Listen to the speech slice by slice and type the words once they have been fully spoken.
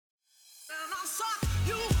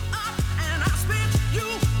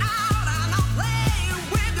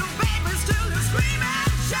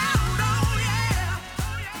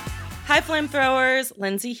Hi, Flamethrowers.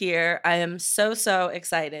 Lindsay here. I am so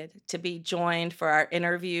excited to be joined for our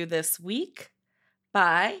interview this week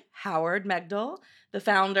by Howard Megdal, the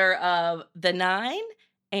founder of The Nine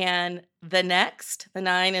and The Next. The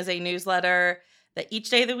Nine is a newsletter that each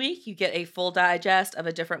day of the week you get a full digest of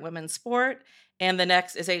a different women's sport, and The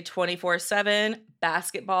Next is a 24/7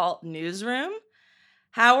 basketball newsroom.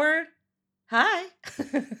 Howard, hi.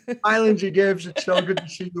 Hi, Lindsay Gibbs. It's so good to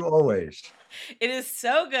see you always. It is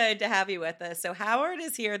so good to have you with us. So Howard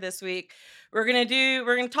is here this week. We're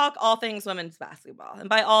gonna talk all things women's basketball. And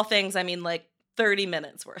by all things, I mean like 30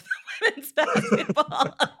 minutes worth of women's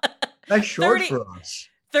basketball. That's short for us.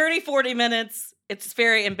 30, 40 minutes. It's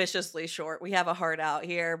very ambitiously short. We have a heart out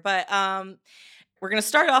here. But we're going to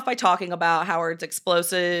start off by talking about Howard's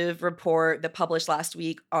explosive report that published last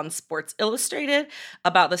week on Sports Illustrated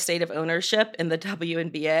about the state of ownership in the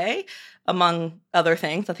WNBA, among other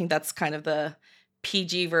things. I think that's kind of the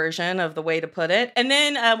PG version of the way to put it. And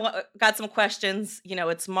then got some questions. You know,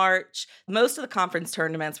 it's March. Most of the conference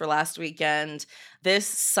tournaments were last weekend. This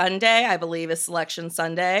Sunday, I believe, is Selection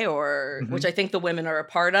Sunday, which I think the women are a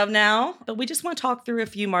part of now. But we just want to talk through a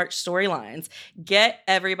few March storylines. Get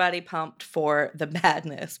everybody pumped for the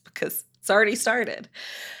madness because it's already started.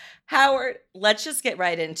 Howard, let's just get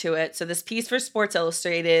right into it. So this piece for Sports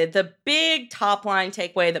Illustrated, the big top line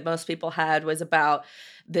takeaway that most people had was about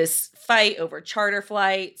this fight over charter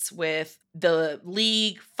flights with the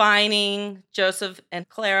league fining Joseph and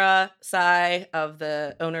Clara Tsai of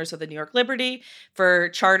the owners of the New York Liberty for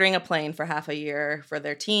chartering a plane for half a year for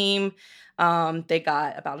their team. They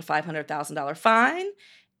got about a $500,000 fine.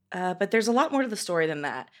 But there's a lot more to the story than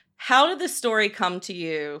that. How did this story come to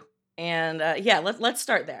you? And let's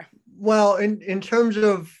start there. Well, in terms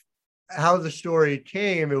of how the story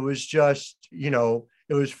came, it was just,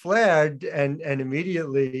 it was flagged and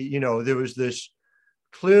immediately, there was this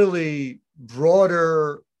clearly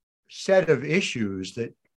broader set of issues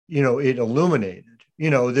that, it illuminated.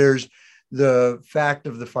 There's the fact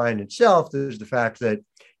of the fine itself. There's the fact that,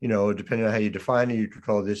 depending on how you define it, you could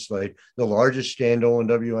call this like the largest scandal in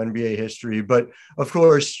WNBA history. But of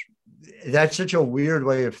course, that's such a weird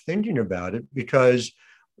way of thinking about it because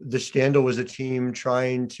the scandal was a team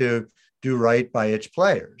trying to do right by its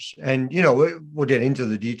players. And, we'll get into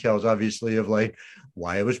the details, obviously, of like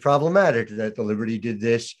why it was problematic that the Liberty did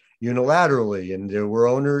this unilaterally. And there were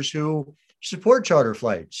owners who support charter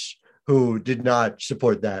flights who did not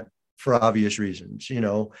support that for obvious reasons.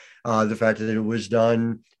 The fact that it was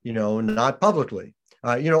done, not publicly,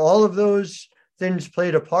 all of those things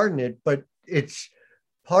played a part in it, but it's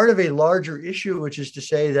part of a larger issue, which is to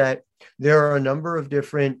say that there are a number of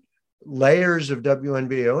different layers of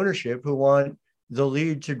WNBA ownership who want the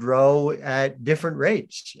league to grow at different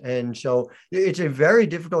rates. And so it's a very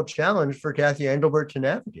difficult challenge for Cathy Engelbert to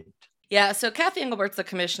navigate. Yeah, so Cathy Engelbert's the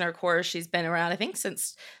commissioner, of course. She's been around, I think,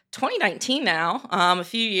 since 2019 now, a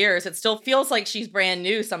few years. It still feels like she's brand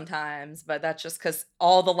new sometimes, but that's just because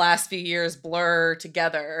all the last few years blur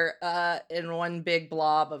together in one big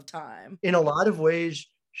blob of time. In a lot of ways,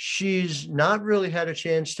 she's not really had a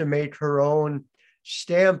chance to make her own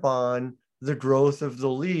stamp on the growth of the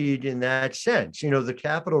league in that sense. The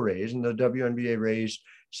capital raise, and the WNBA raised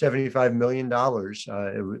 $75 million,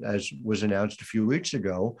 as was announced a few weeks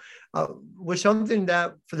ago, was something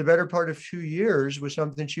that for the better part of 2 years was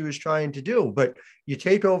something she was trying to do. But you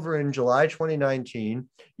take over in July 2019,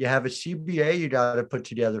 you have a CBA you got to put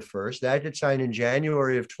together first. That gets signed in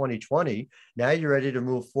January of 2020. Now you're ready to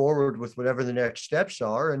move forward with whatever the next steps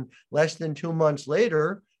are. And less than 2 months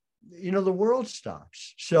later, the world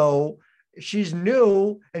stops. So she's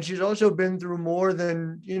new, and she's also been through more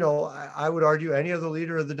than, I would argue any other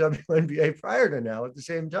leader of the WNBA prior to now at the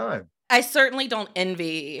same time. I certainly don't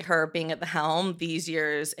envy her being at the helm these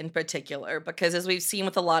years in particular, because as we've seen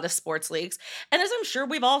with a lot of sports leagues, and as I'm sure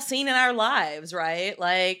we've all seen in our lives, right?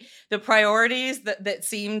 Like the priorities that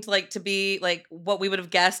seemed like to be like what we would have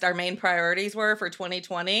guessed our main priorities were for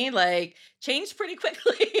 2020, like changed pretty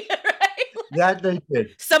quickly, right? That they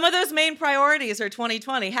did. Some of those main priorities for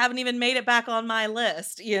 2020 haven't even made it back on my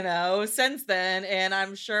list, since then. And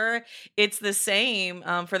I'm sure it's the same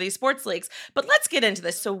for these sports leagues. But let's get into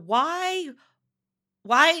this. So why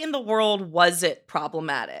in the world was it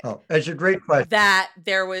problematic? Oh, that's a great question. That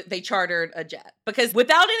they chartered a jet? Because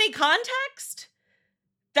without any context,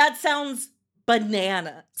 that sounds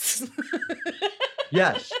bananas.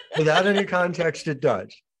 Yes, without any context, it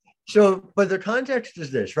does. So, but the context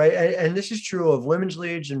is this, right? And this is true of women's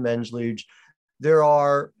leagues and men's leagues. there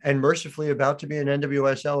are, and mercifully about to be an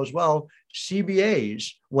NWSL as well,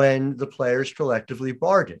 CBAs when the players collectively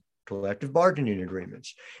bargain, collective bargaining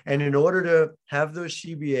agreements. And in order to have those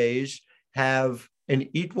CBAs have an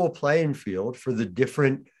equal playing field for the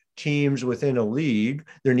different teams within a league,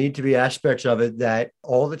 there need to be aspects of it that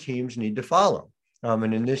all the teams need to follow.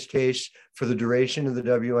 And in this case, for the duration of the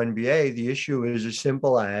WNBA, the issue is as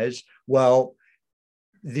simple as, well,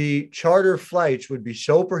 the charter flights would be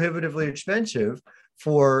so prohibitively expensive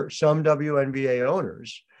for some WNBA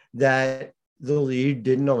owners that the league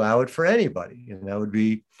didn't allow it for anybody. And that would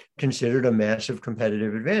be considered a massive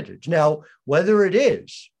competitive advantage. Now, whether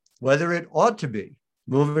it ought to be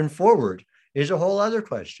moving forward is a whole other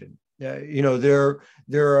question. There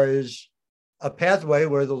is a pathway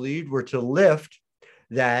where the league were to lift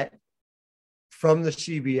that from the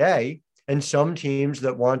CBA, and some teams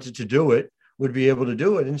that wanted to do it would be able to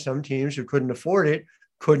do it, and some teams who couldn't afford it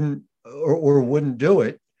couldn't or wouldn't do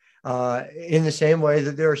it. In the same way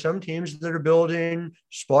that there are some teams that are building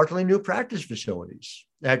sparkling new practice facilities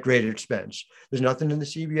at great expense. There's nothing in the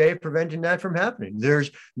CBA preventing that from happening.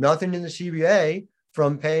 There's nothing in the CBA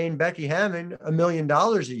from paying Becky Hammon $1 million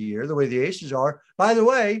a year, the way the Aces are. By the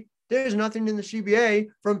way, there's nothing in the CBA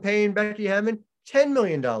from paying Becky Hammon $10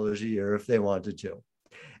 million a year if they wanted to.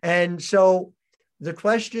 And so the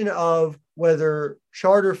question of whether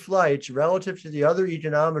charter flights relative to the other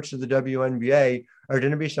economics of the WNBA are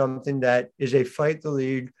going to be something that is a fight the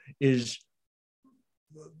league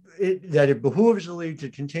that it behooves the league to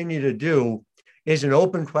continue to do is an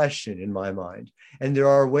open question in my mind. And there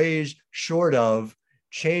are ways short of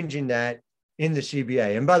changing that in the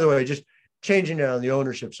CBA. And by the way, just changing it on the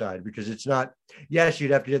ownership side, because it's not, yes,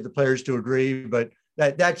 you'd have to get the players to agree, but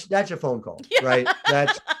that's a phone call, right?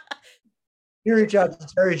 That's, you reach out to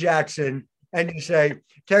Terry Jackson and you say,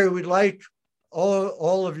 Terry, we'd like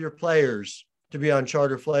all of your players to be on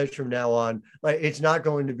charter flights from now on. Like, it's not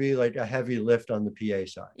going to be like a heavy lift on the PA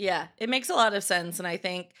side. Yeah, it makes a lot of sense. And I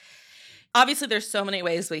think obviously there's so many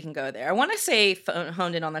ways we can go there. I want to say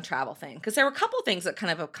honed in on the travel thing, because there were a couple of things that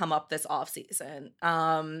kind of have come up this offseason.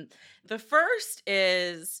 The first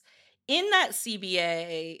is in that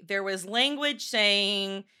CBA, there was language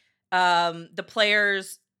saying the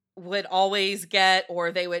players would always get,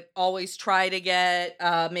 or they would always try to get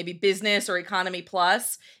maybe business or economy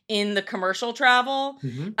plus in the commercial travel.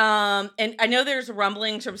 Mm-hmm. And I know there's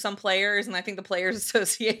rumblings from some players, and I think the Players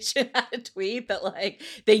Association had a tweet that like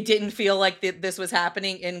they didn't feel like this was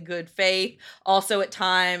happening in good faith. Also at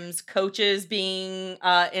times coaches being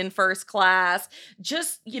in first class,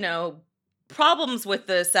 just, problems with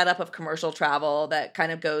the setup of commercial travel that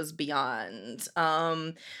kind of goes beyond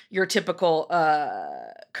your typical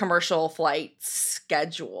commercial flight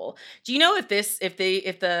schedule. Do you know if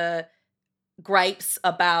the gripes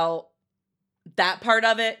about that part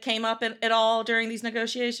of it came up at all during these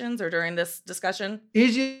negotiations or during this discussion?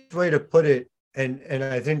 Easiest way to put it, and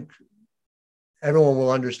I think everyone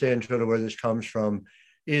will understand sort of where this comes from,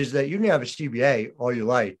 is that you can have a CBA all you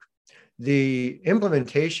like. The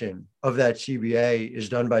implementation of that CBA is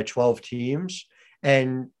done by 12 teams,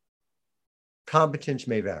 and competence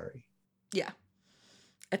may vary. Yeah.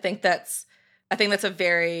 I think that's a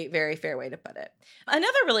very, very fair way to put it.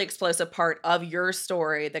 Another really explosive part of your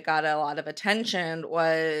story that got a lot of attention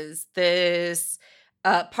was this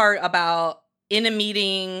part about in a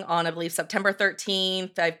meeting on, I believe, September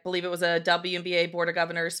 13th, I believe it was a WNBA Board of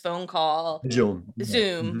Governors phone call.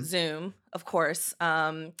 Zoom, of course.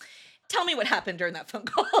 Tell me what happened during that phone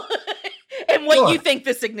call and what you think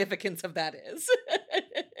the significance of that is.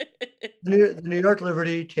 The New York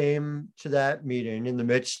Liberty came to that meeting in the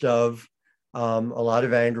midst of a lot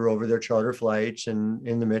of anger over their charter flights and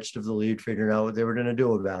in the midst of the league figuring out what they were going to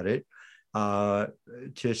do about it,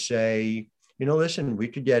 to say, listen, we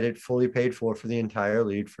could get it fully paid for the entire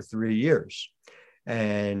league for 3 years.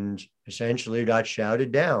 And essentially got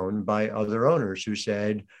shouted down by other owners who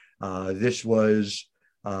said this was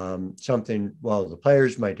something, well, the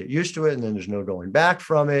players might get used to it and then there's no going back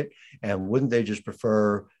from it. And wouldn't they just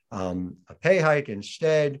prefer a pay hike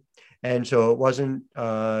instead? And so it wasn't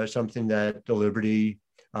something that the Liberty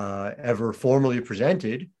ever formally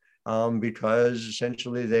presented because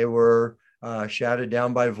essentially they were shouted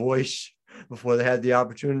down by voice before they had the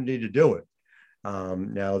opportunity to do it.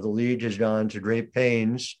 Now the league has gone to great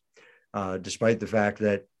pains, despite the fact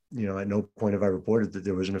that, at no point have I reported that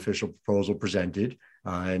there was an official proposal presented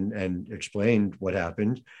and explained what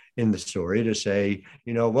happened in the story, to say,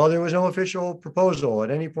 well, there was no official proposal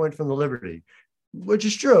at any point from the Liberty, which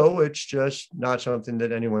is true. It's just not something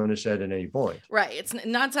that anyone has said at any point. Right. It's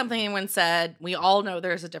not something anyone said. We all know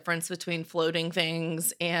there's a difference between floating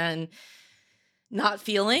things and not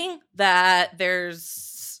feeling that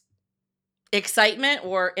there's excitement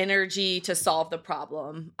or energy to solve the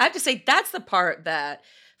problem. I have to say that's the part that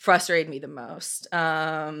frustrated me the most.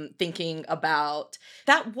 Thinking about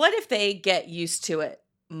that, what if they get used to it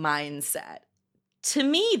mindset? To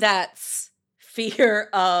me, that's fear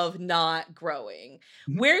of not growing.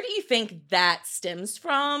 Where do you think that stems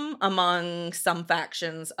from among some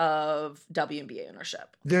factions of WNBA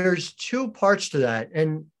ownership? There's two parts to that.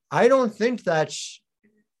 And I don't think that's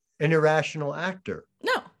an irrational actor.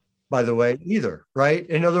 No. By the way, either, right?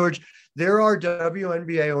 In other words, there are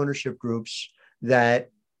WNBA ownership groups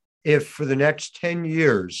that if for the next 10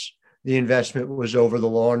 years, the investment was over the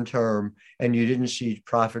long term and you didn't see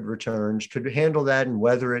profit returns, could handle that and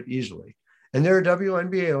weather it easily. And there are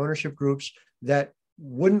WNBA ownership groups that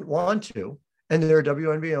wouldn't want to. And there are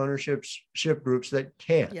WNBA ownership groups that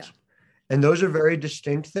can't. Yeah. And those are very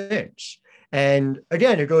distinct things. And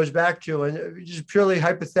again, it goes back to, and it's just purely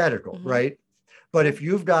hypothetical, right? But if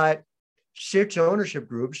you've got 6 ownership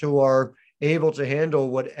groups who are able to handle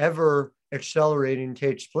whatever accelerating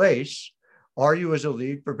takes place, are you as a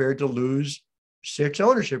league prepared to lose 6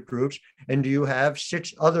 ownership groups? And do you have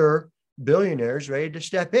 6 other billionaires ready to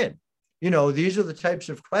step in? These are the types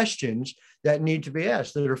of questions that need to be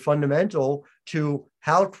asked that are fundamental to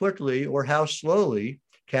how quickly or how slowly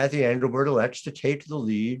Cathy Engelbert elects to take the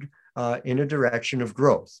league in a direction of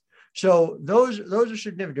growth. So those are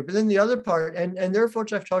significant. But then the other part, and there are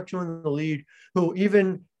folks I've talked to in the league who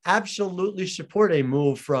even absolutely support a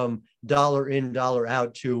move from dollar in, dollar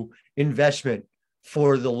out to investment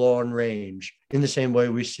for the long range in the same way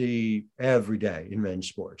we see every day in men's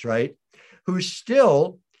sports, right? Who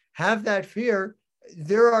still have that fear.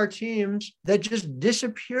 There are teams that just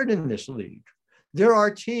disappeared in this league. There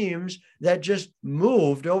are teams that just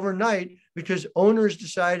moved overnight because owners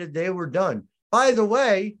decided they were done. By the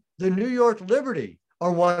way, the New York Liberty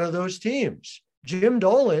are one of those teams. Jim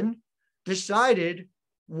Dolan decided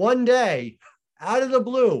one day out of the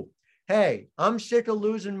blue, hey, I'm sick of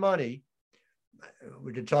losing money.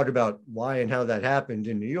 We could talk about why and how that happened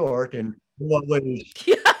in New York and what ways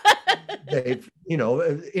they,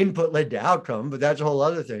 input led to outcome, but that's a whole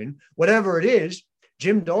other thing. Whatever it is,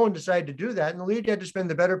 Jim Dolan decided to do that, and the league had to spend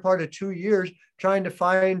the better part of 2 years trying to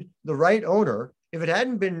find the right owner. If it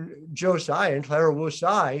hadn't been Joe Tsai and Clara Wu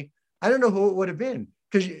Tsai, I don't know who it would have been.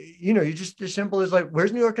 Because, you just as simple as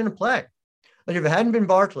where's New York going to play? Like if it hadn't been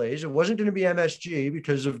Barclays, it wasn't going to be MSG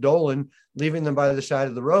because of Dolan leaving them by the side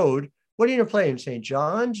of the road. What are you going to play in St.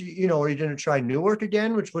 John's? Are you going to try Newark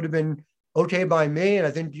again, which would have been okay by me? And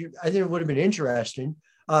I think it would have been interesting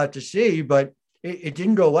to see, but it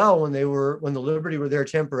didn't go well when the Liberty were there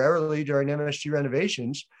temporarily during MSG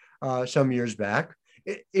renovations some years back.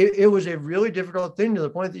 It was a really difficult thing to the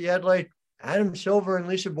point that you had Adam Silver and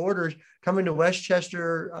Lisa Borders coming to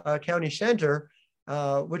Westchester County Center,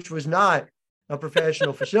 which was not a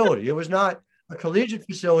professional facility. It was not a collegiate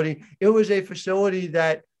facility. It was a facility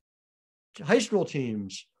that high school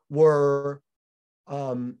teams were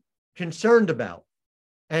concerned about,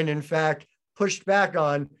 and in fact pushed back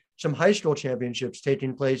on some high school championships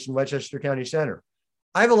taking place in Westchester County Center.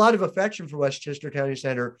 I have a lot of affection for Westchester County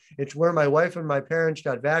Center. It's where my wife and my parents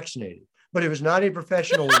got vaccinated, but it was not a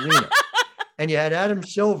professional arena. And you had Adam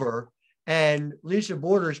Silver and Lisa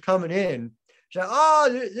Borders coming in, saying, oh,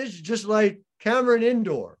 this is just like Cameron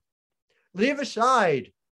Indoor. Leave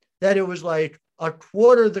aside that it was like a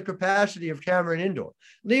quarter the capacity of Cameron Indoor.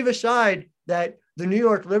 Leave aside that the New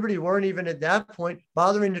York Liberty weren't even at that point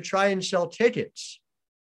bothering to try and sell tickets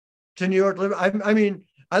to New York Liberty. I mean,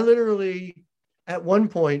 I literally at one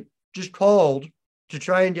point just called to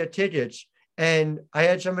try and get tickets, and I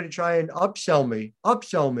had somebody try and upsell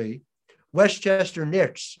me Westchester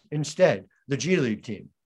Knicks instead, the G League team.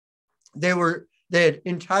 They had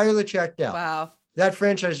entirely checked out. Wow. That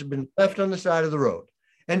franchise had been left on the side of the road.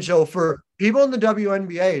 And so for people in the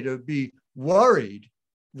WNBA to be worried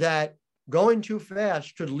that going too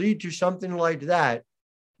fast could lead to something like that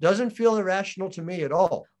doesn't feel irrational to me at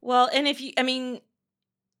all. Well, and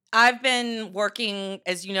I've been working,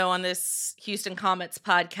 as you know, on this Houston Comets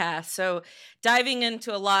podcast. So diving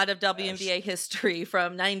into a lot of WNBA history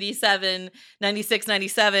from 96,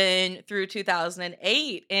 97 through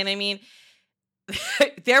 2008. And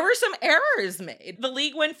there were some errors made. The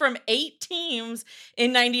league went from 8 teams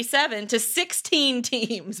in 97 to 16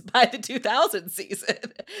 teams by the 2000 season,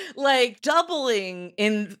 doubling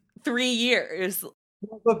in 3 years.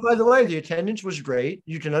 But by the way, the attendance was great.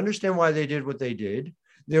 You can understand why they did what they did.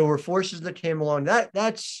 There were forces that came along.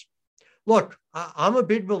 Look, I'm a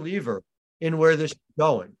big believer in where this is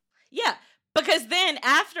going. Yeah, Because then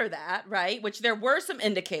after that, right, which there were some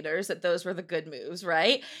indicators that those were the good moves,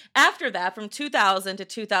 right? After that, from 2000 to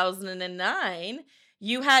 2009,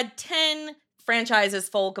 you had 10 franchises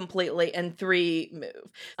fold completely and 3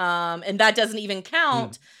 move. And that doesn't even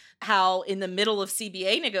count how in the middle of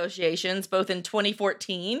CBA negotiations, both in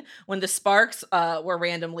 2014, when the Sparks were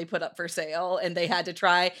randomly put up for sale and they had to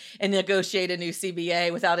try and negotiate a new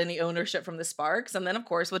CBA without any ownership from the Sparks. And then, of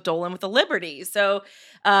course, with Dolan with the Liberties. So,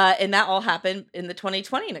 and that all happened in the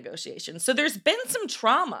 2020 negotiations. So there's been some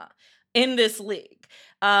trauma in this league.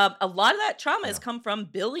 A lot of that trauma has come from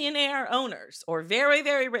billionaire owners or very,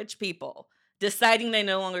 very rich people deciding they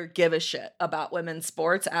no longer give a shit about women's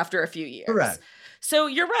sports after a few years. Correct. So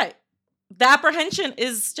you're right. The apprehension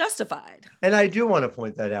is justified. And I do want to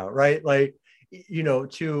point that out, right? Like,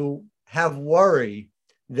 to have worry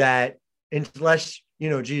that unless,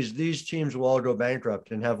 geez, these teams will all go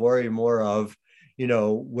bankrupt, and have worry more of,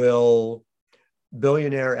 will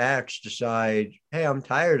billionaire X decide, hey, I'm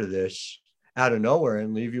tired of this out of nowhere,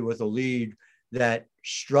 and leave you with a league that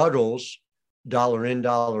struggles dollar in,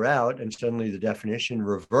 dollar out, and suddenly the definition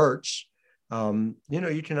reverts.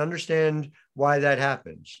 You can understand why that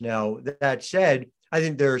happens. Now, that said, I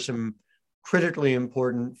think there are some critically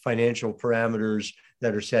important financial parameters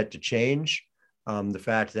that are set to change. The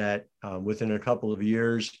fact that within a couple of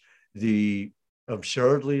years, the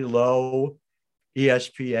absurdly low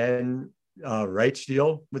ESPN rights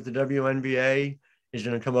deal with the WNBA is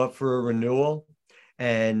going to come up for a renewal.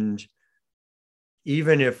 And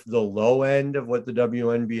even if the low end of what the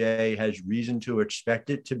WNBA has reason to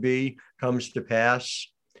expect it to be comes to pass,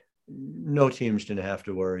 no team's going to have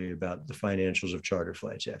to worry about the financials of charter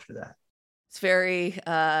flights after that. It's very,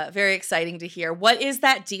 very exciting to hear. What is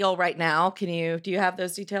that deal right now? Do you have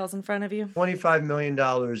those details in front of you? $25 million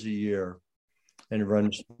a year, and it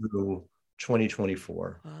runs through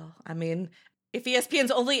 2024. Well, I mean, if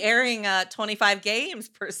ESPN's only airing 25 games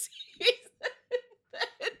per season,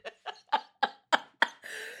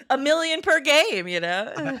 $1 million per game,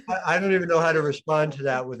 I don't even know how to respond to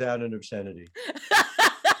that without an obscenity.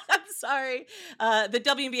 I'm sorry. The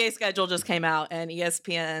WNBA schedule just came out, and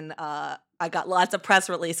ESPN, I got lots of press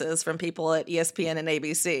releases from people at ESPN and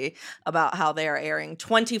ABC about how they are airing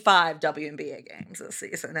 25 WNBA games this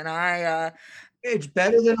season. And it's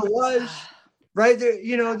better than it was, right?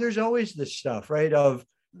 There, there's always this stuff, right?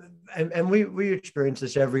 And we experience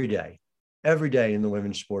this every day in the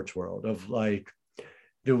women's sports world of like,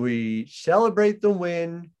 do we celebrate the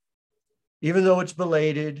win, even though it's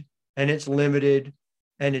belated and it's limited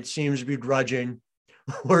and it seems begrudging,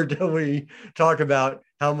 or do we talk about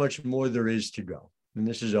how much more there is to go? And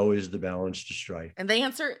this is always the balance to strike. And the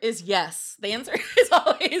answer is yes. The answer is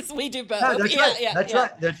always we do both. Yeah, that's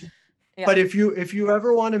right. That's right. But if you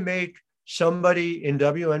ever want to make somebody in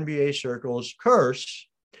WNBA circles curse,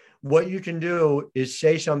 what you can do is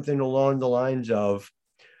say something along the lines of,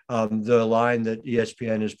 the line that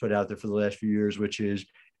ESPN has put out there for the last few years, which is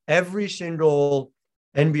every single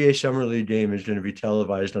NBA Summer League game is going to be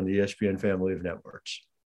televised on the ESPN family of networks.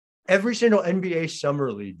 Every single NBA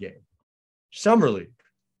Summer League game. Summer League.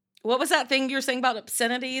 What was that thing you were saying about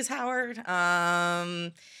obscenities, Howard?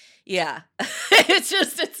 Yeah.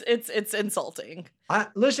 it's insulting.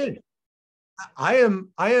 Listen, I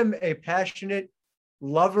am a passionate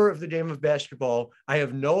lover of the game of basketball. I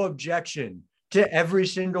have no objection to every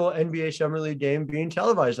single NBA Summer League game being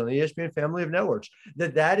televised on the ESPN family of networks.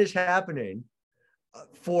 That is happening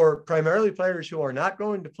for primarily players who are not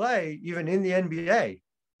going to play even in the NBA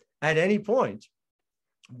at any point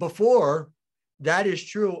before that is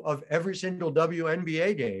true of every single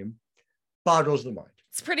WNBA game boggles the mind.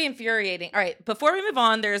 It's pretty infuriating. All right, before we move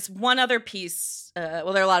on, there's one other piece. There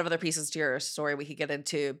are a lot of other pieces to your story we could get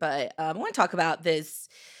into, but I want to talk about this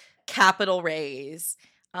capital raise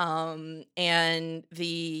and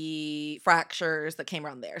the fractures that came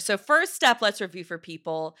around there. So first step, let's review for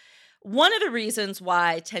people. One of the reasons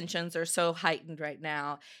why tensions are so heightened right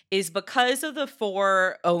now is because of the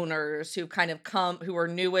 4 owners who who are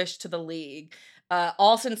newish to the league,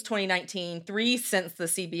 all since 2019, 3 since the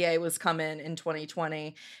CBA was come in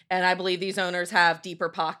 2020. And I believe these owners have deeper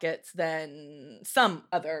pockets than some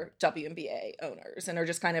other WNBA owners and are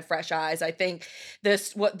just kind of fresh eyes. I think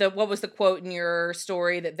what was the quote in your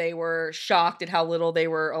story, that they were shocked at how little they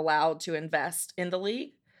were allowed to invest in the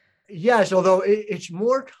league? Yes, although it's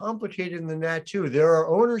more complicated than that too. There are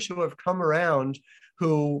owners who have come around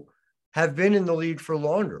who have been in the league for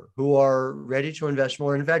longer, who are ready to invest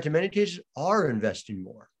more. In fact, in many cases, are investing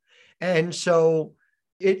more. And so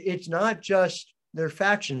it's not just there are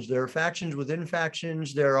factions. There are factions within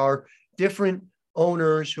factions. There are different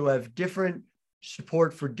owners who have different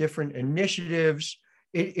support for different initiatives.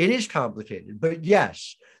 It is complicated, but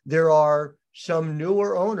yes, there are some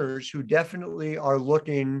newer owners who definitely are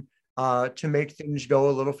looking to make things go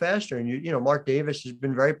a little faster. And Mark Davis has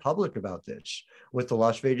been very public about this with the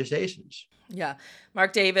Las Vegas Aces. Yeah,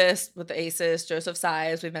 Mark Davis with the Aces, Joseph Tsai,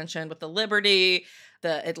 as we mentioned, with the Liberty,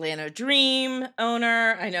 the Atlanta Dream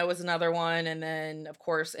owner, I know was another one. And then, of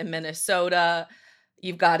course, in Minnesota,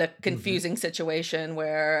 you've got a confusing situation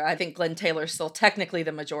where I think Glenn Taylor's still technically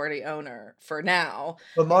the majority owner for now.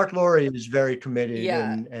 But Mark Lowry is very committed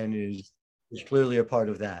Yeah. and is clearly a part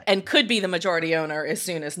of that. And could be the majority owner as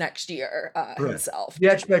soon as next year himself. The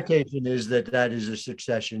expectation is that is a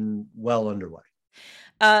succession well underway.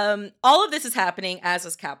 All of this is happening as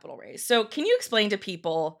is capital raise. So can you explain to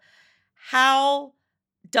people how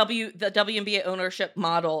the WNBA ownership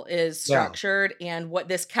model is structured and what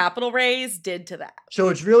this capital raise did to that? So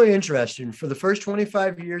it's really interesting. For the first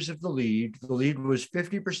 25 years of the league was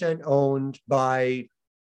 50% owned by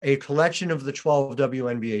a collection of the 12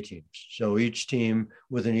 WNBA teams. So each team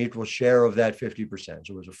with an equal share of that 50%.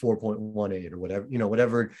 So it was a 4.18 or whatever,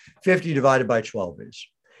 whatever 50 divided by 12 is.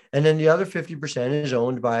 And then the other 50% is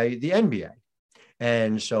owned by the NBA.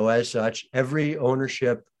 And so as such, every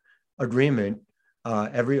ownership agreement,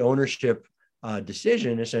 every ownership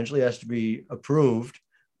decision essentially has to be approved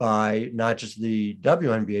by not just the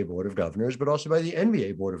WNBA Board of Governors, but also by the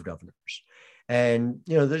NBA Board of Governors. And,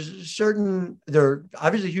 there are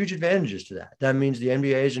obviously huge advantages to that. That means the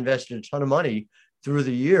NBA has invested a ton of money through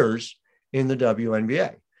the years in the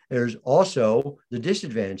WNBA. There's also the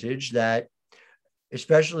disadvantage that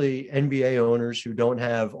especially NBA owners who don't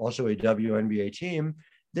have also a WNBA team,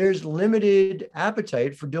 there's limited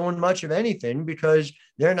appetite for doing much of anything because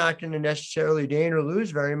they're not going to necessarily gain or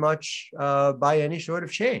lose very much by any sort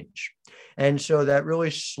of change. And so that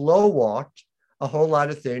really slow walked a whole lot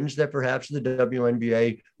of things that perhaps the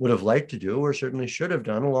WNBA would have liked to do or certainly should have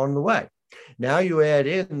done along the way. Now you add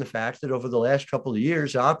in the fact that over the last couple of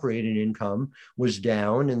years, operating income was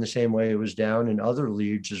down in the same way it was down in other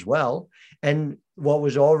leagues as well. And what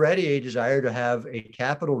was already a desire to have a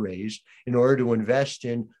capital raise in order to invest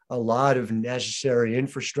in a lot of necessary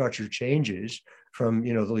infrastructure changes from,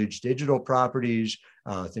 the league's digital properties,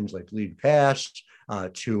 things like League Pass,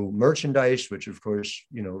 to merchandise, which of course,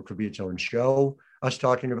 could be its own show, us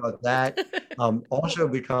talking about that, also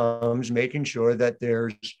becomes making sure that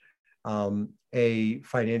there's a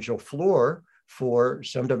financial floor for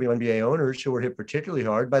some WNBA owners who were hit particularly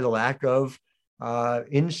hard by the lack of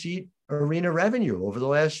in-seat arena revenue over the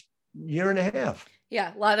last year and a half.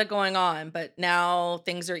 Yeah, a lot of going on, but now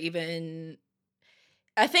things are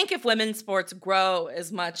I think if women's sports grow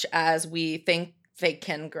as much as we think they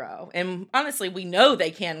can grow, and honestly, we know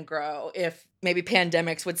they can grow if maybe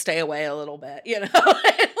pandemics would stay away a little bit,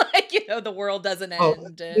 the world doesn't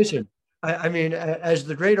end. Listen, I mean, as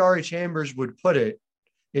the great Ari Chambers would put it,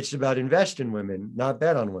 it's about invest in women, not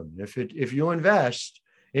bet on women. If you invest,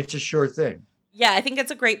 it's a sure thing. Yeah, I think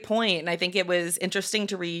it's a great point. And I think it was interesting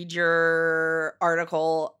to read your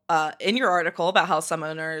article, about how some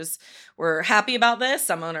owners were happy about this.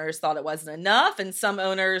 Some owners thought it wasn't enough. And some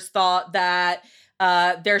owners thought that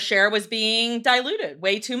their share was being diluted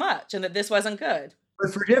way too much and that this wasn't good.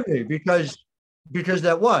 But forgive me, because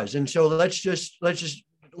that was. And so let's just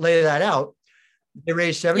lay that out. They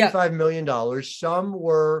raised $75 million. Some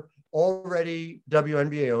were already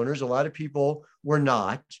WNBA owners. A lot of people were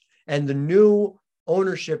not. And the new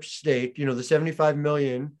ownership stake, the $75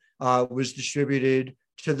 million was distributed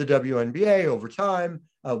to the WNBA over time,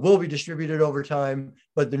 will be distributed over time.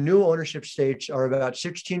 But the new ownership stakes are about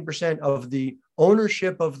 16% of the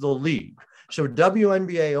ownership of the league. So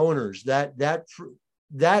WNBA owners,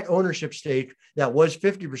 that ownership stake that was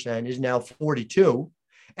 50% is now 42%.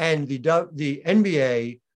 And the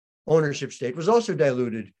NBA ownership stake was also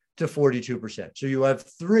diluted to 42%. So you have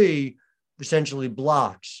three essentially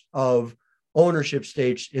blocks of ownership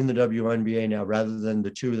stakes in the WNBA now, rather than the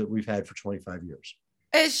two that we've had for 25 years.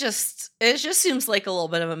 It just seems like a little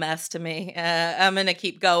bit of a mess to me. I'm going to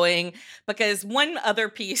keep going because one other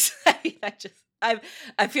piece,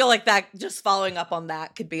 I feel like that just following up on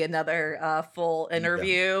that could be another full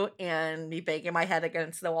interview and me banging my head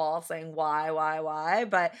against the wall saying why.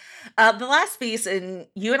 But the last piece, and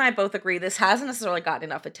you and I both agree, this hasn't necessarily gotten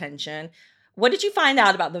enough attention. What did you find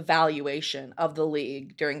out about the valuation of the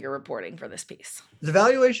league during your reporting for this piece? The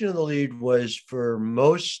valuation of the league was, for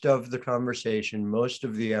most of the conversation, most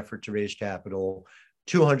of the effort to raise capital,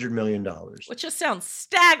 $200 million. Which just sounds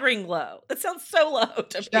staggering low. It sounds so low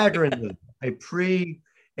to me. Staggeringly. A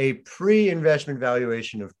pre-investment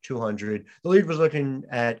valuation of 200. The league was looking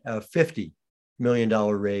at 50 million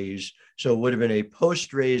raise. So it would have been a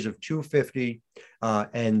post raise of 250,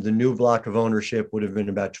 and the new block of ownership would have been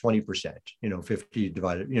about 20%, 50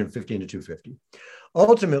 divided, 50 into 250.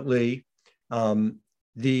 Ultimately,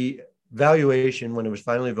 the valuation, when it was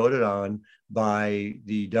finally voted on by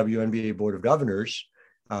the WNBA Board of Governors,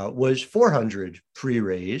 was 400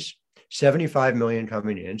 pre-raise, 75 million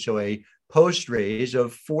coming in. So a post raise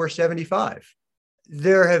of 475.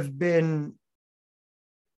 There have been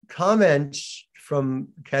comments from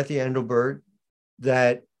Kathy Engelbert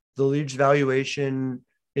that the league's valuation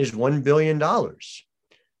is $1 billion.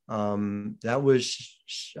 That was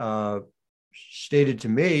stated to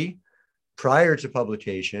me prior to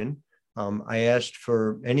publication. I asked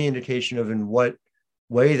for any indication of in what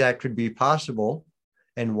way that could be possible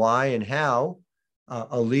and why and how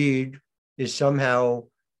a league is somehow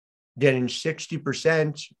getting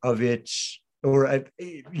 60% of its, or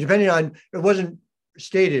depending on, it wasn't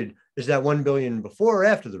stated, is that 1 billion before or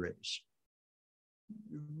after the raise?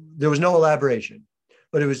 There was no elaboration,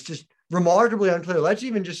 but it was just remarkably unclear. Let's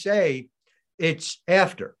even just say it's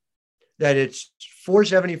after, that it's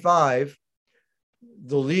 475.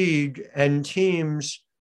 The league and teams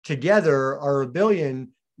together are $1 billion.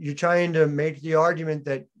 You're trying to make the argument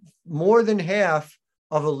that more than half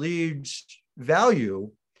of a league's value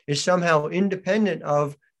is somehow independent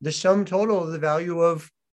of the sum total of the value of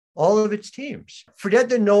all of its teams. Forget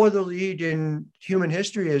that no other league in human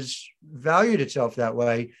history has valued itself that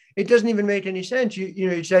way. It doesn't even make any sense.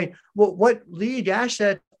 You say, well, what league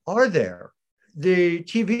assets are there? The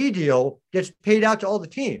TV deal gets paid out to all the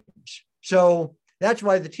teams. So that's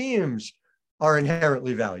why the teams are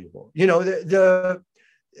inherently valuable. The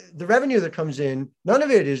revenue that comes in, none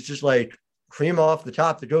of it is just like cream off the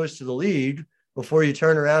top that goes to the league before you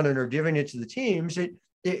turn around and are giving it to the teams.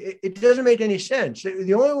 It doesn't make any sense.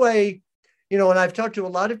 The only way, and I've talked to a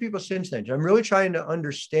lot of people since then, I'm really trying to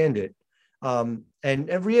understand it,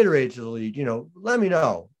 and reiterate to the league, let me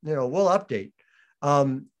know, we'll update,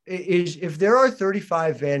 is if there are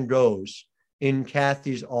 35 Van Goghs in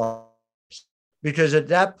Kathy's office, because at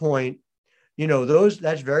that point,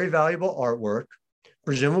 that's very valuable artwork.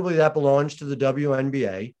 Presumably that belongs to the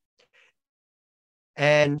WNBA.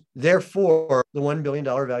 And therefore, the $1 billion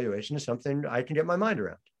valuation is something I can get my mind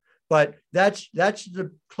around. But that's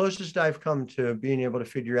the closest I've come to being able to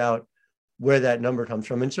figure out where that number comes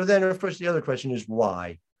from. And so then, of course, the other question is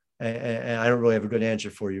why? And I don't really have a good answer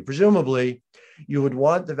for you. Presumably, you would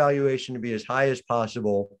want the valuation to be as high as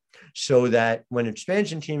possible so that when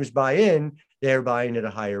expansion teams buy in, they're buying at a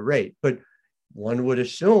higher rate. But one would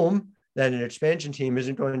assume that an expansion team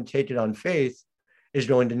isn't going to take it on faith, is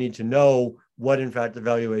going to need to know what, in fact, the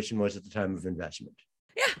valuation was at the time of investment.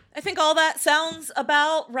 Yeah, I think all that sounds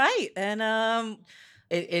about right. And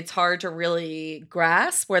it's hard to really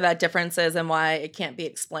grasp where that difference is and why it can't be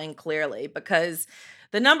explained clearly, because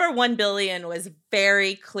the number 1 billion was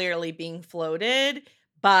very clearly being floated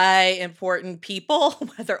by important people,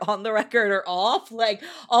 whether on the record or off. Like,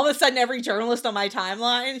 all of a sudden, every journalist on my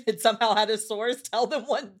timeline had somehow had a source tell them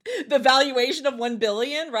the valuation of 1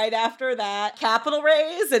 billion right after that capital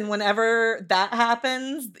raise. And whenever that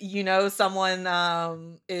happens,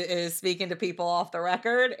 someone is speaking to people off the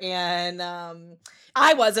record. And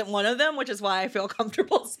I wasn't one of them, which is why I feel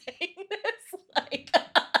comfortable saying this.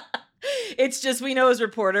 It's just, we know as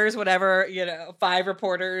reporters, whatever, 5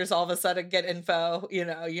 reporters all of a sudden get info,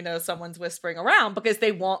 someone's whispering around because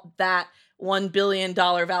they want that $1 billion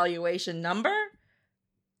valuation number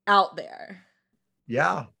out there.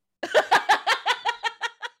 Yeah.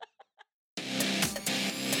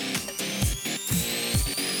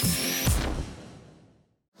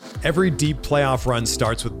 Every deep playoff run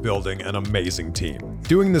starts with building an amazing team.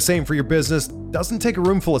 Doing the same for your business doesn't take a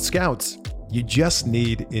room full of scouts. You just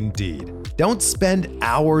need Indeed. Don't spend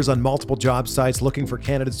hours on multiple job sites looking for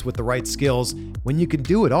candidates with the right skills when you can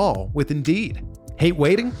do it all with Indeed. Hate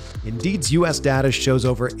waiting? Indeed's US data shows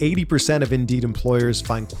over 80% of Indeed employers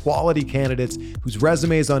find quality candidates whose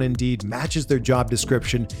resumes on Indeed matches their job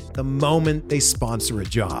description the moment they sponsor a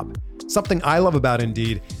job. Something I love about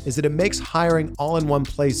Indeed is that it makes hiring all in one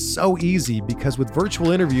place so easy, because with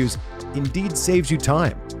virtual interviews, Indeed saves you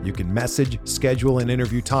time. You can message, schedule, and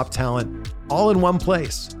interview top talent all in one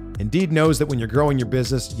place. Indeed knows that when you're growing your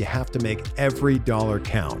business, you have to make every dollar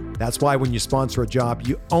count. That's why when you sponsor a job,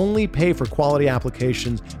 you only pay for quality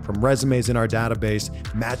applications from resumes in our database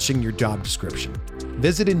matching your job description.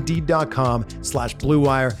 Visit Indeed.com/Blue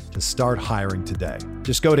Wire to start hiring today.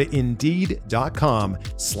 Just go to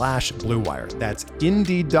Indeed.com/Blue Wire. That's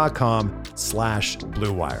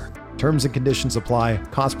Indeed.com/Blue Wire. Terms and conditions apply.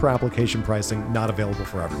 Cost per application pricing not available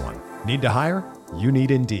for everyone. Need to hire? You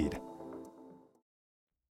need Indeed.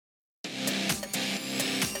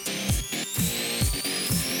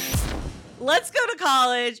 let's go to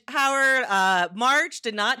college. Howard, March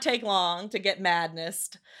did not take long to get madness.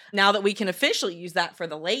 Now that we can officially use that for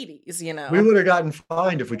the ladies, you know. We would have gotten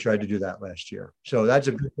fined if we tried to do that last year. So that's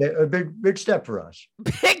a big step for us.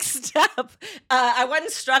 Big step. I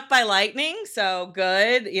wasn't struck by lightning, so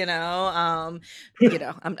good. You know,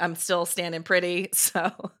 I'm still standing pretty.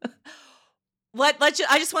 So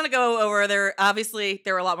I just want to go over there. Obviously,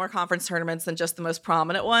 there were a lot more conference tournaments than just the most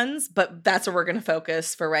prominent ones, but that's where we're going to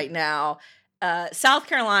focus for right now. South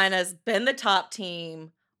Carolina has been the top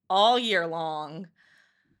team all year long.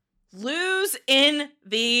 Lose in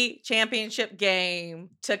the championship game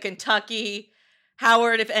to Kentucky.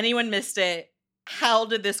 Howard, if anyone missed it, how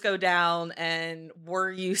did this go down? And were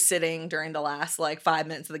you sitting during the last 5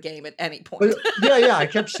 minutes of the game at any point? Yeah. I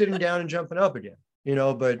kept sitting down and jumping up again,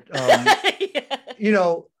 but,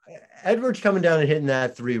 yeah. Edwards coming down and hitting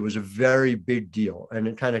that three was a very big deal, and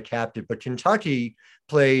it kind of capped it. But Kentucky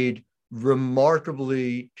played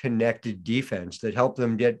remarkably connected defense that helped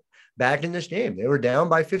them get back in this game. They were down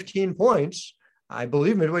by 15 points, I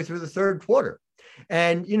believe, midway through the third quarter.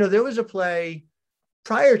 And, there was a play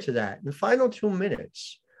prior to that, in the final 2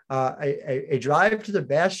 minutes, a drive to the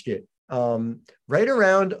basket right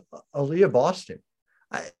around Aaliyah Boston.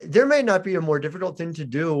 There may not be a more difficult thing to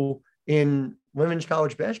do in women's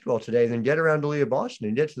college basketball today than get around Aaliyah Boston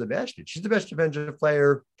and get to the basket. She's the best defensive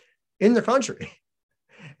player in the country.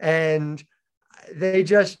 And we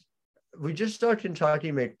just saw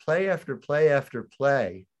Kentucky make play after play after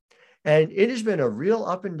play. And it has been a real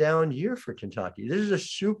up and down year for Kentucky. This is a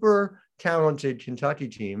super talented Kentucky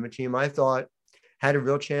team, a team I thought had a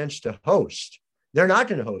real chance to host. They're not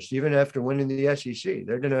going to host even after winning the SEC.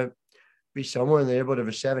 They're going to be somewhere in the neighborhood of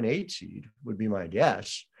a 7-8 seed, would be my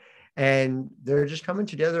guess. And they're just coming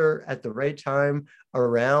together at the right time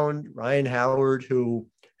around Ryan Howard, who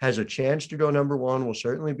has a chance to go number one, will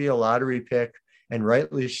certainly be a lottery pick, and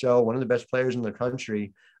rightly so, one of the best players in the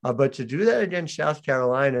country. But to do that against South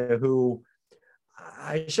Carolina, who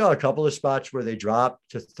I saw a couple of spots where they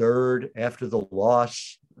dropped to third after the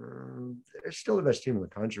loss. They're still the best team in the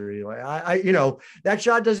country. That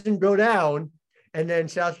shot doesn't go down, and then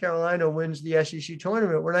South Carolina wins the SEC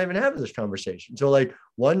tournament. We're not even having this conversation. So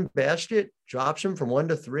one basket drops them from 1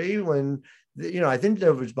 to 3 when, I think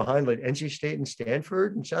that was behind NC State and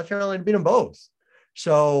Stanford, and South Carolina beat them both.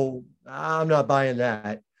 So I'm not buying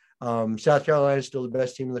that. South Carolina is still the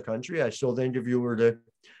best team in the country. I still think if you were to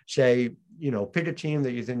say, pick a team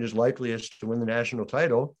that you think is likeliest to win the national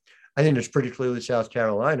title, I think it's pretty clearly South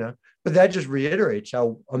Carolina. But that just reiterates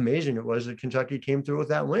how amazing it was that Kentucky came through with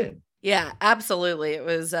that win. Yeah, absolutely. It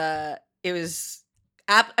was a goosebumps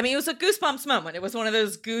moment. It was one of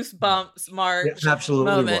those goosebumps March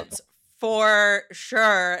moments. For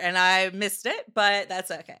sure. And I missed it, but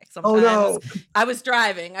that's okay. Sometimes I was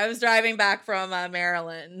driving back from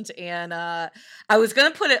Maryland, and I was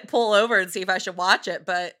going to pull over and see if I should watch it,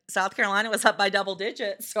 but South Carolina was up by double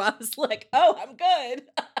digits. So I was like, oh, I'm good.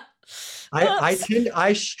 I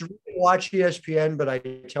watch ESPN, but I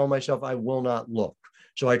tell myself I will not look.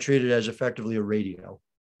 So I treat it as effectively a radio.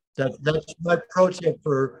 That's my pro tip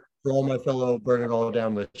for all my fellow Burn It All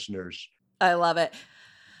Down listeners. I love it.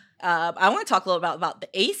 I want to talk a little about the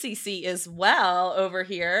ACC as well over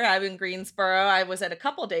here. I'm in Greensboro. I was at a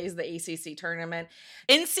couple of days of the ACC tournament.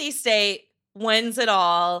 NC State wins it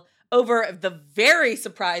all over the very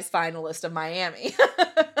surprise finalist of Miami.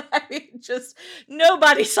 I mean, just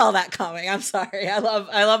nobody saw that coming. I'm sorry. I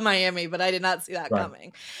love Miami, but I did not see that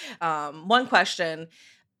coming. One question: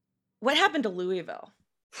 what happened to Louisville?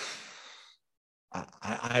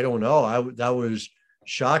 I don't know. That was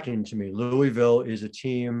shocking to me. Louisville is a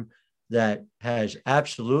team that has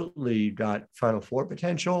absolutely got Final Four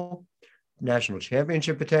potential, national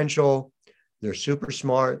championship potential. They're super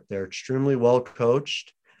smart. They're extremely well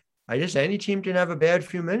coached. Any team can have a bad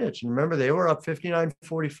few minutes. And remember, they were up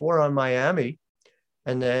 59-44 on Miami.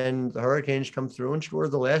 And then the Hurricanes come through and score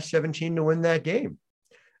the last 17 to win that game.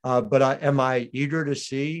 But am I eager to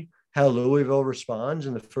see how Louisville responds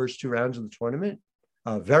in the first 2 rounds of the tournament?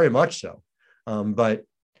 Very much so. But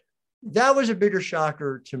that was a bigger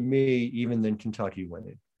shocker to me, even than Kentucky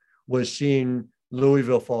winning, was seeing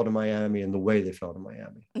Louisville fall to Miami and the way they fell to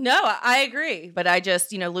Miami. No, I agree. But I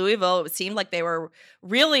just, Louisville, it seemed like they were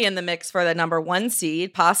really in the mix for the number 1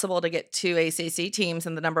 seed, possible to get 2 ACC teams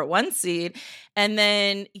in the number 1 seed. And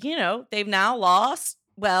then, they've now lost.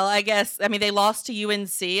 Well, they lost to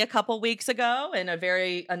UNC a couple weeks ago in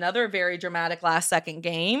another very dramatic last-second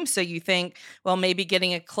game. So you think, well, maybe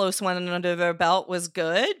getting a close one under their belt was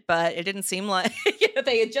good, but it didn't seem like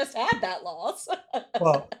they had just had that loss.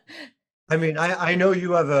 Well, I mean, I know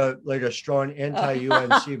you have a strong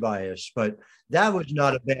anti-UNC bias, but that was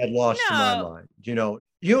not a bad loss to my No. mind.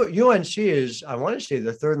 UNC is, I want to say,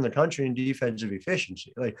 the third in the country in defensive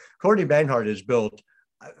efficiency. Like Courtney Banghart has built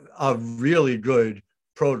a really good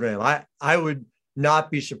program. I would not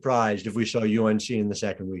be surprised if we saw UNC in the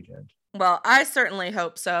second weekend. Well, I certainly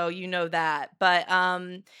hope so. You know that. But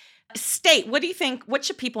State, what do you think? What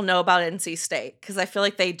should people know about NC State? Because I feel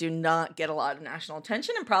like they do not get a lot of national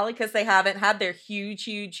attention, and probably because they haven't had their huge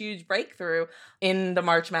breakthrough in the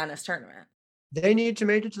March Madness tournament. They need to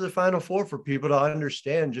make it to the Final Four for people to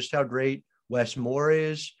understand just how great Wes Moore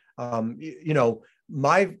is.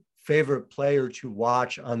 My favorite player to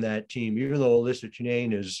watch on that team, even though Alyssa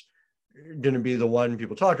Cunane is going to be the one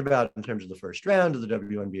people talk about in terms of the first round of the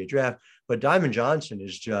WNBA draft, but Diamond Johnson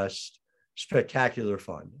is just spectacular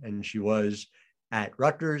fun. And she was at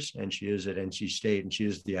Rutgers and she is at NC State, and she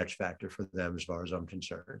is the X factor for them as far as I'm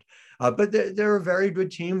concerned. But they're a very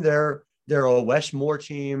good team. They're a Wes Moore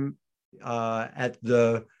team at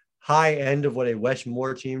the high end of what a Wes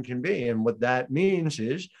Moore team can be. And what that means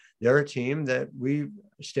is they're a team that we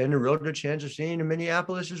stand a real good chance of seeing in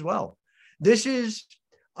Minneapolis as well. This is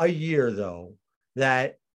a year, though,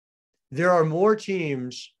 that there are more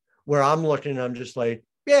teams where I'm looking and I'm just like,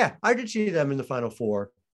 yeah, I could see them in the Final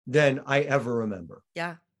Four than I ever remember.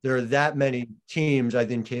 Yeah. There are that many teams, I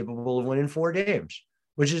think, capable of winning 4 games,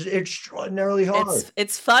 which is extraordinarily hard.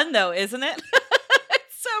 It's fun, though, isn't it?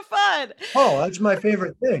 It's so fun. Oh, that's my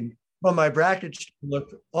favorite thing. But my brackets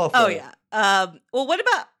look awful. Oh, yeah. Well, what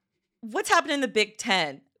about what's happened in the Big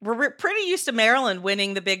Ten? We're pretty used to Maryland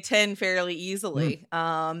winning the Big Ten fairly easily.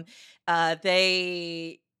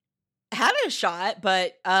 They had a shot,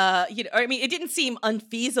 but it didn't seem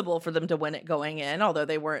unfeasible for them to win it going in, although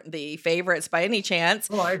they weren't the favorites by any chance.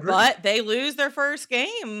 Oh, I agree. But they lose their first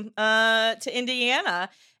game to Indiana,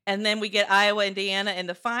 and then we get Iowa, Indiana in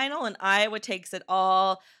the final, and Iowa takes it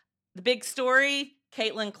all. The big story,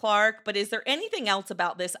 Caitlin Clark. But is there anything else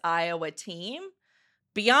about this Iowa team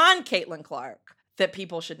beyond Caitlin Clark that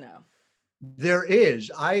people should know? There is.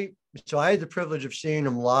 I had the privilege of seeing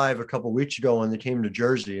them live a couple of weeks ago when they came to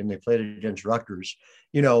Jersey and they played against Rutgers.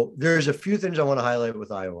 There's a few things I want to highlight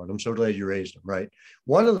with Iowa, and I'm so glad you raised them, right?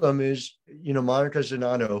 One of them is, Monica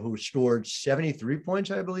Zanano, who scored 73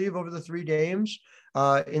 points, I believe, over the 3 games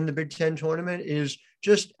in the Big Ten tournament, is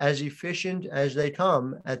just as efficient as they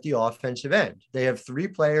come at the offensive end. They have 3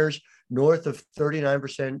 players north of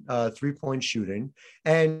 39% 3-point shooting.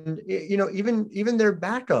 And, even their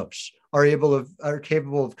backups are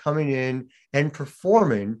capable of coming in and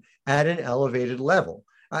performing at an elevated level.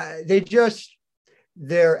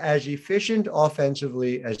 They're as efficient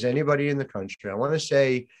offensively as anybody in the country. I want to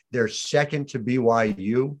say they're second to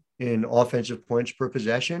BYU in offensive points per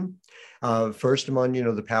possession, first among,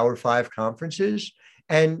 the Power 5 conferences.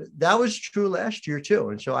 And that was true last year too.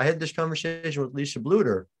 And so I had this conversation with Lisa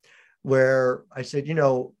Bluter where I said,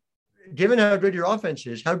 given how good your offense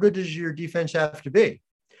is, how good does your defense have to be?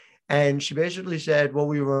 And she basically said, well,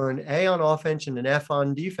 we were an A on offense and an F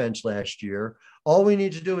on defense last year. All we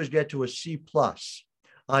need to do is get to a C+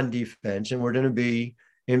 on defense, and we're going to be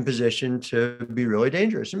in position to be really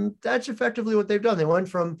dangerous. And that's effectively what they've done. They went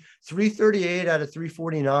from 338 out of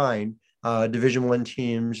 349 Division I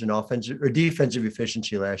teams in offensive or defensive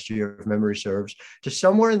efficiency last year, if memory serves, to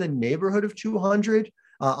somewhere in the neighborhood of 200.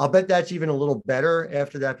 I'll bet that's even a little better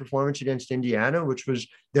after that performance against Indiana, which was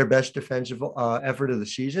their best defensive effort of the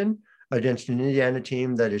season against an Indiana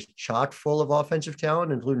team that is chock full of offensive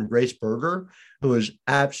talent, including Grace Berger, who is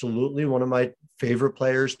absolutely one of my favorite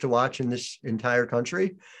players to watch in this entire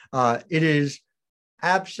country. It is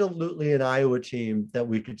absolutely an Iowa team that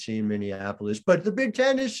we could see in Minneapolis. But the Big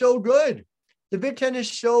Ten is so good. The Big Ten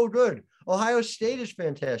is so good. Ohio State is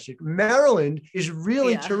fantastic. Maryland is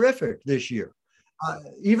really terrific this year.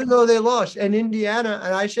 Even though they lost. And Indiana,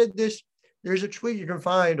 and I said this, there's a tweet you can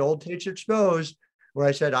find, Old Tates Exposed, where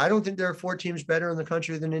I said, I don't think there are 4 teams better in the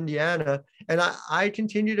country than Indiana. And I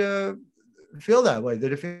continue to feel that way,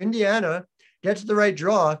 that if Indiana gets the right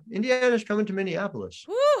draw, Indiana's coming to Minneapolis.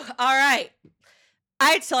 Woo, all right.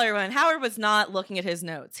 I tell everyone, Howard was not looking at his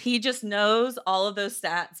notes. He just knows all of those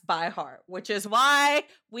stats by heart, which is why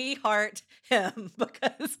we heart him.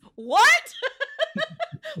 Because what?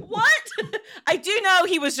 What? I do know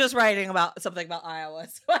he was just writing about something about Iowa.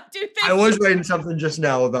 So I do think I was writing something just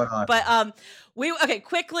now about Iowa. But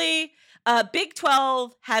quickly, Big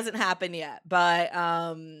 12 hasn't happened yet, but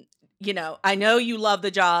I know you love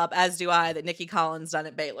the job, as do I, that Nikki Collins done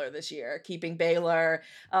at Baylor this year, keeping Baylor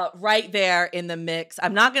right there in the mix.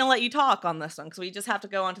 I'm not going to let you talk on this one because we just have to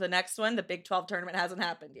go on to the next one. The Big 12 tournament hasn't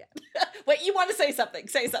happened yet. Wait, you want to say something?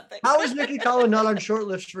 Say something. How is Nikki Collins not on short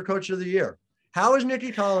lists for Coach of the Year? How is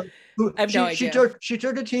Nikki Collins? I have no idea. She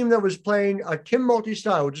took a team that was playing a Kim Mulkey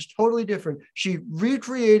style, which is totally different. She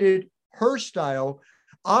recreated her style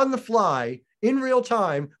on the fly in real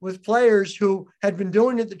time with players who had been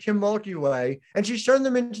doing it the Kim Mulkey way, and she's turned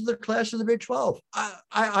them into the class of the Big 12.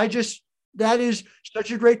 That is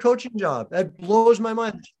such a great coaching job. That blows my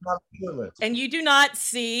mind. And you do not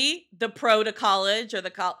see the pro to college or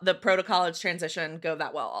the pro to college transition go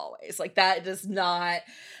that well always. Like that does not,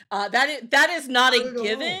 that is not a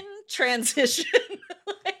given transition.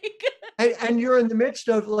 And you're in the midst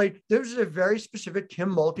of there's a very specific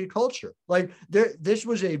Kim Mulkey culture. This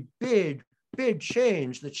was a big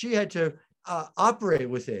change that she had to operate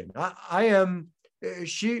within.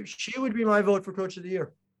 She would be my vote for Coach of the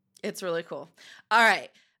Year. It's really cool. All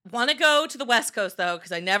right. Want to go to the West Coast, though,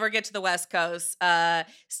 because I never get to the West Coast.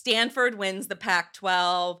 Stanford wins the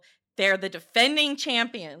Pac-12. They're the defending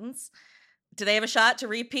champions. Do they have a shot to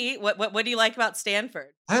repeat? What do you like about Stanford?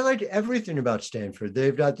 I like everything about Stanford.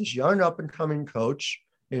 They've got this young up-and-coming coach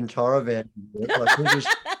in Tara VanDerveer, who's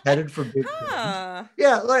headed for big things.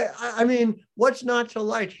 Yeah, what's not to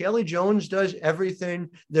like? Haley Jones does everything.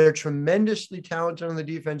 They're tremendously talented on the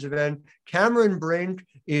defensive end. Cameron Brink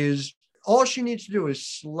is, all she needs to do is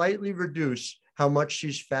slightly reduce how much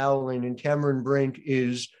she's fouling, and Cameron Brink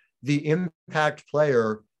is the impact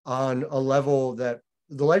player on a level that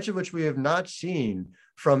the likes of which we have not seen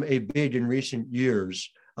from a big in recent years.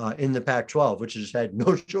 In the Pac-12, which has had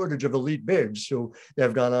no shortage of elite bigs who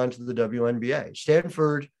have gone on to the WNBA.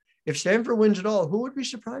 If Stanford wins it all, who would be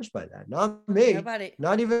surprised by that? Not me. Nobody.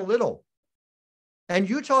 Not even a little. And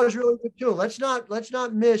Utah is really good too. Let's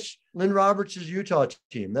not miss Lynn Roberts' Utah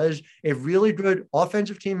team. That is a really good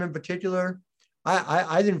offensive team in particular.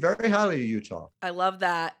 I think very highly of Utah. I love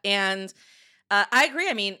that. And I agree.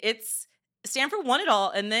 It's Stanford won it all.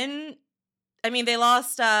 And then they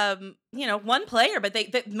lost, one player, but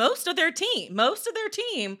most of their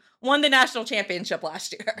team won the national championship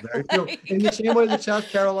last year. Very cool. In the same way that South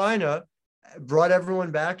Carolina brought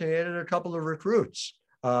everyone back and added a couple of recruits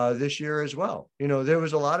this year as well. There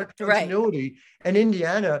was a lot of continuity. Right. And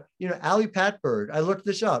Indiana, Ali Patberg, I looked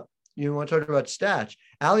this up. You want to talk about stats?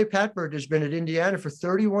 Ali Patberg has been at Indiana for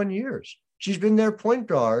 31 years. She's been their point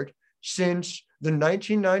guard since the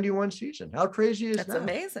 1991 season. How crazy is that? That's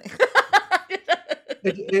amazing.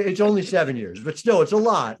 It's only 7 years, but still, it's a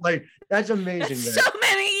lot. That's amazing. So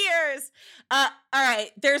many years. All right.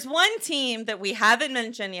 There's one team that we haven't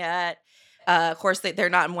mentioned yet. Of course, they're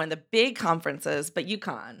not in one of the big conferences, but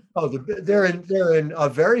UConn. Oh, they're in a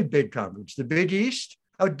very big conference, the Big East.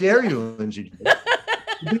 How dare you, Lindsay?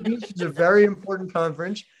 The Big East is a very important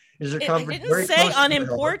conference. Is a conference. It didn't say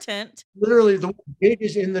unimportant. Literally, the big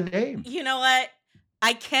is in the name. You know what?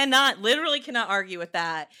 I literally cannot argue with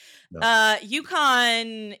that. No.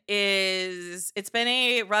 UConn it's been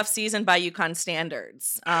a rough season by UConn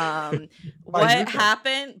standards. What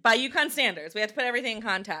happened by UConn standards? We have to put everything in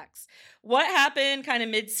context. What happened kind of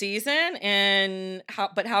mid-season and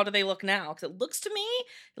how do they look now? Because it looks to me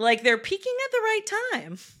like they're peaking at the right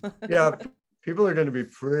time. Yeah. People are going to be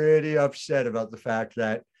pretty upset about the fact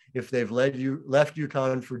that if they've left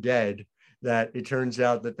UConn for dead, that it turns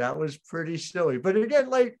out that was pretty silly. But again,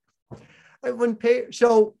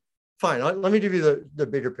 fine, let me give you the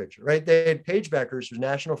bigger picture, right? They had Paige Bueckers, who's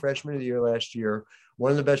National Freshman of the Year last year, one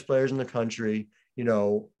of the best players in the country.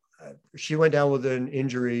 She went down with an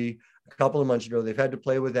injury a couple of months ago. They've had to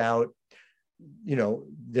play without,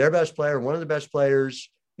 their best player, one of the best players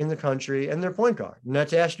in the country, and their point guard. And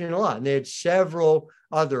that's asking a lot. And they had several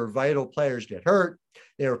other vital players get hurt.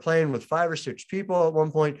 They were playing with 5 or 6 people at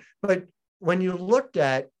one point. But when you looked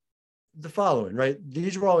at the following, right,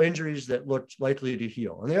 these were all injuries that looked likely to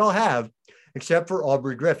heal, and they all have, except for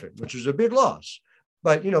Aubrey Griffin, which is a big loss.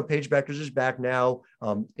 But, Paige Bueckers is back now.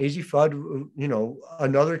 Azzi Fudd,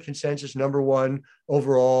 another consensus number 1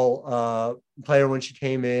 overall player when she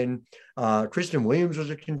came in. Kristen Williams was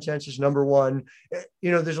a consensus number 1.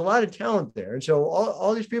 There's a lot of talent there. And so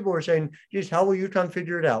all these people were saying, geez, how will UConn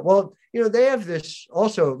figure it out? Well, they have this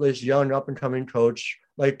young up and coming coach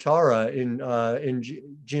like Tara in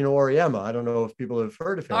Gino Auriemma. I don't know if people have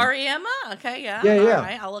heard of him. Auriemma? Okay, yeah. Yeah. All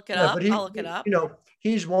right, I'll look it up. I'll look it up.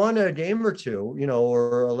 He's won a game or two,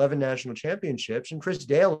 or 11 national championships. And Chris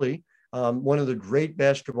Daly, one of the great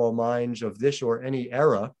basketball minds of this or any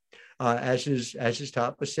era, as his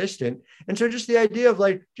top assistant. And so just the idea of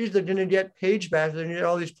like, geez, they're going to get Paige back, they're going to get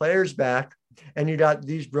all these players back, and you got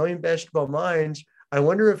these brilliant basketball minds. I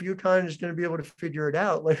wonder if UConn is going to be able to figure it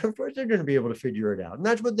out. Like, of course, they're going to be able to figure it out. And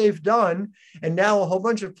that's what they've done. And now a whole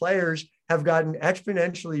bunch of players have gotten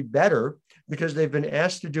exponentially better because they've been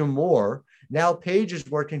asked to do more. Now Paige is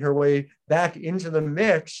working her way back into the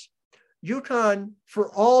mix. UConn, for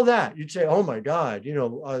all that, you'd say, oh my God,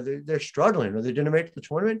 they're struggling. Are they going to make the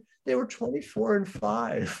tournament? They were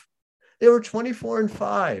 24-5. They were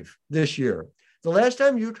 24-5 this year. The last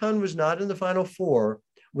time UConn was not in the Final Four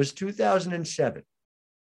was 2007.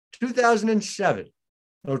 2007.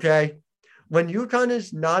 Okay. When UConn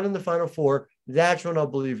is not in the Final Four, that's when I'll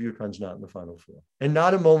believe UConn's not in the Final Four, and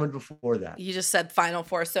not a moment before that. You just said Final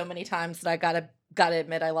Four so many times that I gotta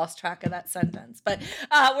admit I lost track of that sentence. But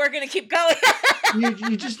we're gonna keep going.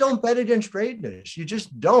 you just don't bet against greatness. You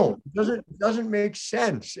just don't. It doesn't make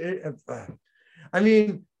sense. I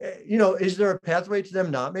mean, is there a pathway to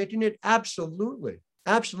them not making it? Absolutely.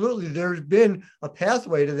 Absolutely. There's been a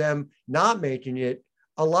pathway to them not making it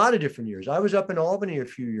a lot of different years. I was up in Albany a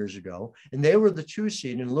few years ago, and they were the 2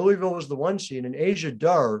 seed, and Louisville was the 1 seed, and Asia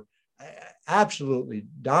Durr, absolutely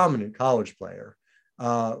dominant college player,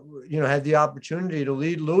 had the opportunity to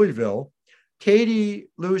lead Louisville. Katie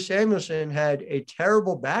Lou Samuelson had a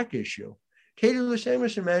terrible back issue. Katie Lou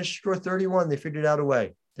Samuelson managed to score 31. They figured out a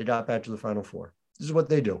way. They got back to the Final Four. This is what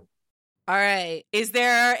they do. All right. Is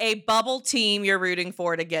there a bubble team you're rooting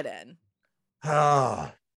for to get in?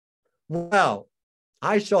 Well,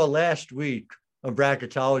 I saw last week a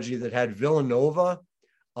bracketology that had Villanova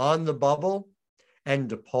on the bubble and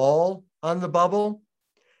DePaul on the bubble.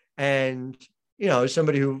 And, as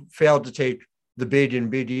somebody who failed to take the Big and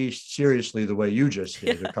Big East seriously the way you just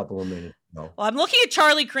did a couple of minutes ago. Well, I'm looking at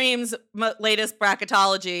Charlie Cream's latest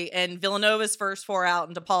bracketology, and Villanova's first 4 out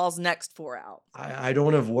and DePaul's next 4 out. I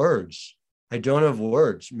don't have words.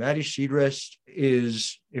 Maddie Seidrist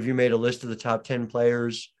is, if you made a list of the top 10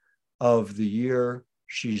 players of the year,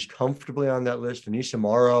 she's comfortably on that list. Anissa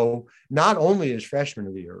Morrow, not only is freshman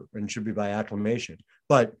of the year and should be by acclamation,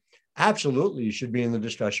 but absolutely should be in the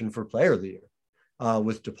discussion for player of the year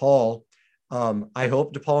with DePaul. I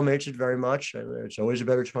hope DePaul makes it very much. It's always a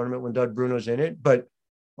better tournament when Doug Bruno's in it. But,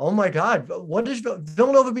 oh, my God, what does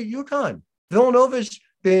Villanova beat UConn? Villanova's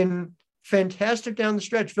been fantastic down the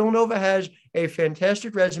stretch. Villanova has a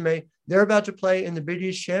fantastic resume. They're about to play in the Big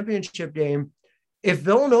East championship game. If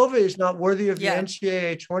Villanova is not worthy of the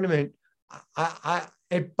NCAA tournament,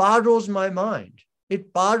 it boggles my mind.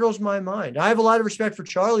 It boggles my mind. I have a lot of respect for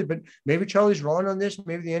Charlie, but maybe Charlie's wrong on this.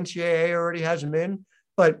 Maybe the NCAA already has him in.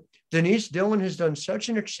 But Denise Dillon has done such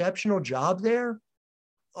an exceptional job there.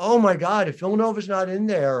 Oh, my God, if Villanova's not in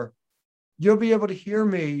there, you'll be able to hear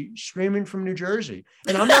me screaming from New Jersey.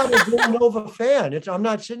 And I'm not a Villanova fan. I'm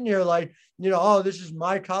not sitting here like, oh, this is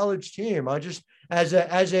my college team. I just, as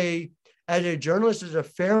a journalist, as a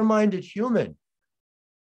fair-minded human,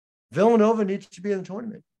 Villanova needs to be in the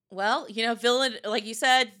tournament. Well, like you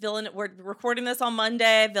said, we're recording this on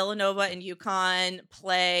Monday. Villanova and UConn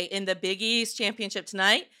play in the Big East championship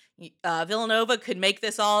tonight. Villanova could make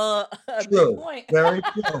this all a big point. Very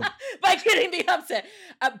true. By getting the upset,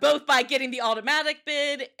 both by getting the automatic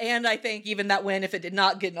bid, and I think even that win, if it did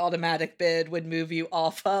not get an automatic bid, would move you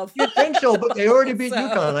off of. You think so, but they already beat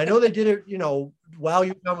UConn. I know they did it, while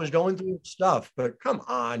UConn was going through stuff, but come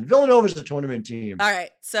on, Villanova's a tournament team. All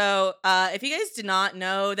right. So if you guys did not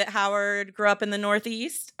know that Howard grew up in the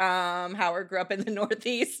Northeast, Howard grew up in the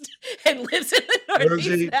Northeast and lives in the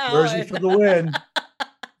Northeast now. Jersey for the win.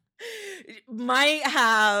 Might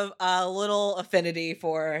have a little affinity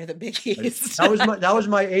for the Big East. That was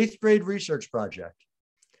my 8th grade research project.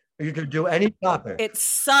 You could do any topic. It's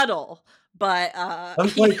subtle, but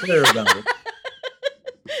I'm quite clear about it.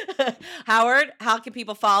 Howard, how can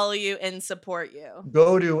people follow you and support you?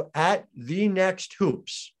 Go to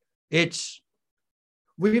 @TheNextHoops.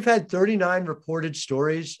 We've had 39 reported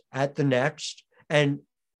stories at The Next, and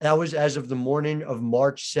that was as of the morning of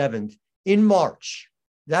March 7th. In March.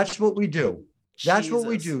 That's what we do. That's what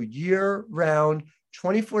we do year round,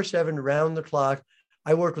 24/7, round the clock.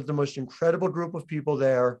 I work with the most incredible group of people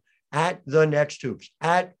there at The Next Hoops,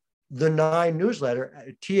 at the 9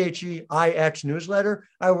 newsletter, THEIX newsletter.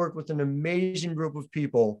 I work with an amazing group of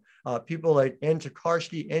people, people like Ann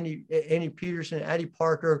Tokarski, Annie Peterson, Addie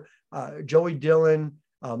Parker, Joey Dillon,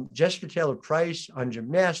 Jessica Taylor Price on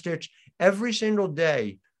gymnastics. Every single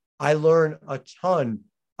day, I learn a ton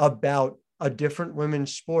about a different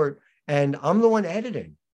women's sport, and I'm the one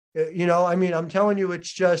editing. I'm telling you,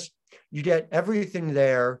 it's just, you get everything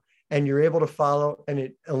there. and you're able to follow, and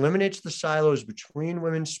it eliminates the silos between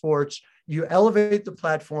women's sports. You elevate the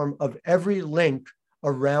platform of every link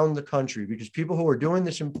around the country, because people who are doing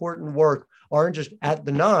this important work aren't just at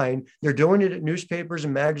the 9, they're doing it at newspapers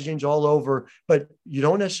and magazines all over, but you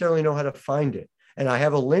don't necessarily know how to find it. And I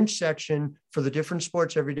have a link section for the different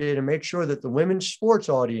sports every day to make sure that the women's sports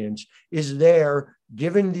audience is there,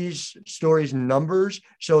 giving these stories numbers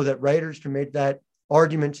so that writers can make that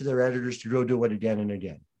argument to their editors to go do it again and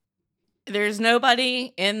again. There's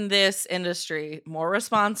nobody in this industry more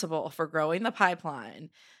responsible for growing the pipeline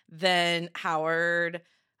than Howard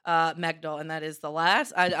Megdal. And that is the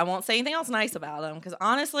last. I won't say anything else nice about him, because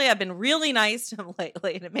honestly, I've been really nice to him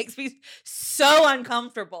lately, and it makes me so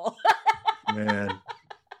uncomfortable. Man,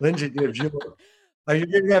 Lindsay, are you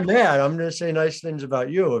getting that mad? I'm going to say nice things about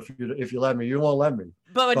you if you let me. You won't let me.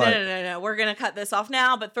 But no. We're going to cut this off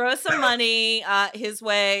now, but throw some money his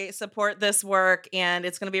way, support this work, and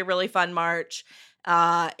it's going to be a really fun March.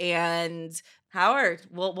 And Howard,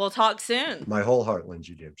 we'll talk soon. My whole heart,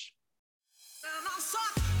 Lindsay Gibbs.